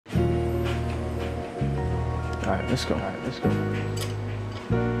Alright, let's go. That's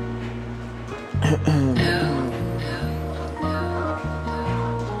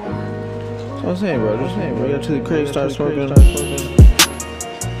what I'm saying, bro. We got to the crib, start smoking.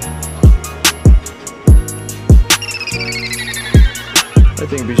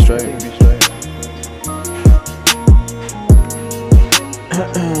 Everything be straight.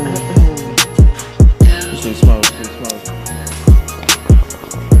 Just need smoke.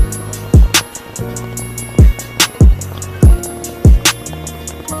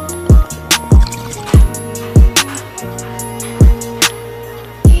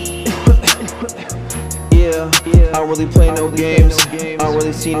 I don't really play no games, I don't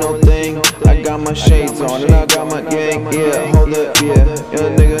really see no thing. I got my shades on and I got my gang. Yeah, hold up, yeah,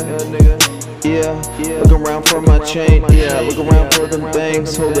 nigga. Yeah, look around for my chain. Yeah, look around for them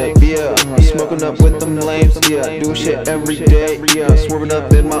things. Hold up, yeah, smoking up with them lames. Yeah, do shit every day. Yeah, swerving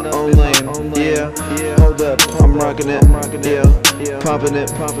up in my own lane. Yeah, hold up, I'm rocking it. Yeah, popping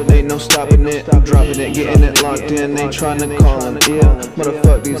it, ain't no stopping it. I'm dropping it, getting it locked in. Ain't trying to call him. Yeah,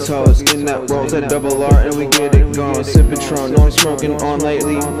 motherfuck these hoes in that rolls, that double R, and we get it going. Sip Patron, no I'm smoking on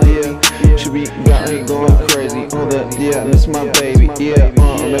lately. Yeah, should be got me going crazy. Hold up, yeah, this my baby. Yeah,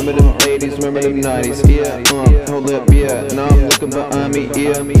 remember them 80s, remember them 90s. Yeah, hold up, yeah. Now I'm looking behind me.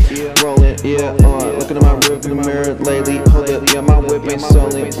 Yeah, rolling. Yeah, looking at my roof in the mirror lately. Hold up, yeah, my whip ain't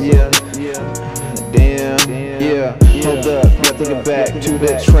stolen. Yeah. Damn, yeah, hold up, yeah, thinking back to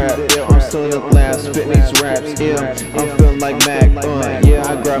that trap. Yeah, I'm still in the lab, spitting these raps. Yeah, I'm feeling like Mac. Yeah,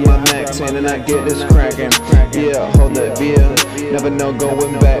 I grab my Max and I get this cracking. Yeah, hold up, yeah, never know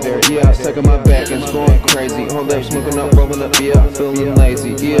going back there. Yeah, I'm stuck on my back and it's going crazy. Hold up, smoking up, rolling up. Yeah, I'm feeling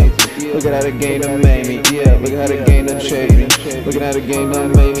lazy. Yeah, look at how the game done made me. Yeah, look at how the game done shaped me. Look at how the game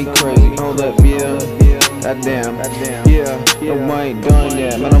done made me crazy. Hold up, yeah. Goddamn, yeah, no, I ain't done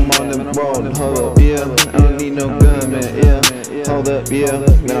yet, man, I'm on the road, hold up, yeah, I don't need no gun, man, yeah, hold up, yeah,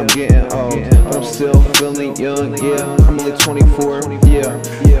 man, I'm getting old, but I'm still feeling young, yeah, I'm only 24, yeah,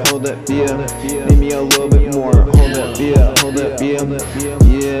 hold up, yeah, need me a little bit more, hold up, yeah,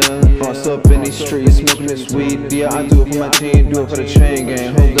 I'm still up in these streets, smoking this weed, yeah, I do it for my team, do it for the chain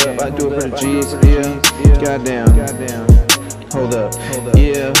gang, hold up, I do it for the G's, yeah, goddamn. Hold up,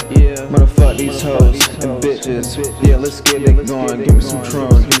 yeah, motherfuck these hoes and bitches. Yeah, let's get it going. Give me some Tron,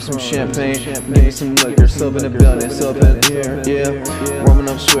 give me some champagne, give me some liquor. Still in the building, still in here, yeah. Warming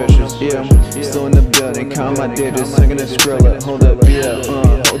up swishers, yeah. Still in the building, count my digits, singing the Skrilla. Hold up, yeah,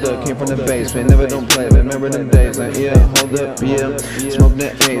 hold up. Came from the basement, never don't play, but remember them days, like, yeah. Hold up, yeah. Smoke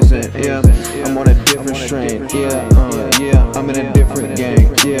that Asian, yeah. I'm on a different strain, yeah, yeah. I'm in a different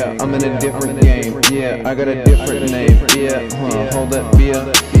gang, yeah. I'm in a different game, yeah. I got a different name, yeah. Hold up, yeah.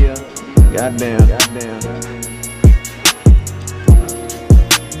 Goddamn.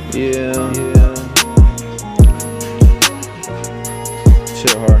 Yeah.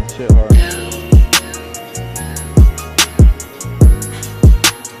 Shit hard.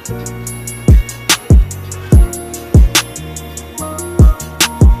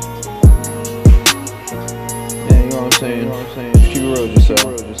 Yeah, you know what I'm saying? Keep it real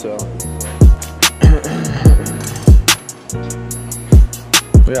with yourself.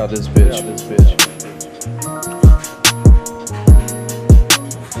 We out this bitch.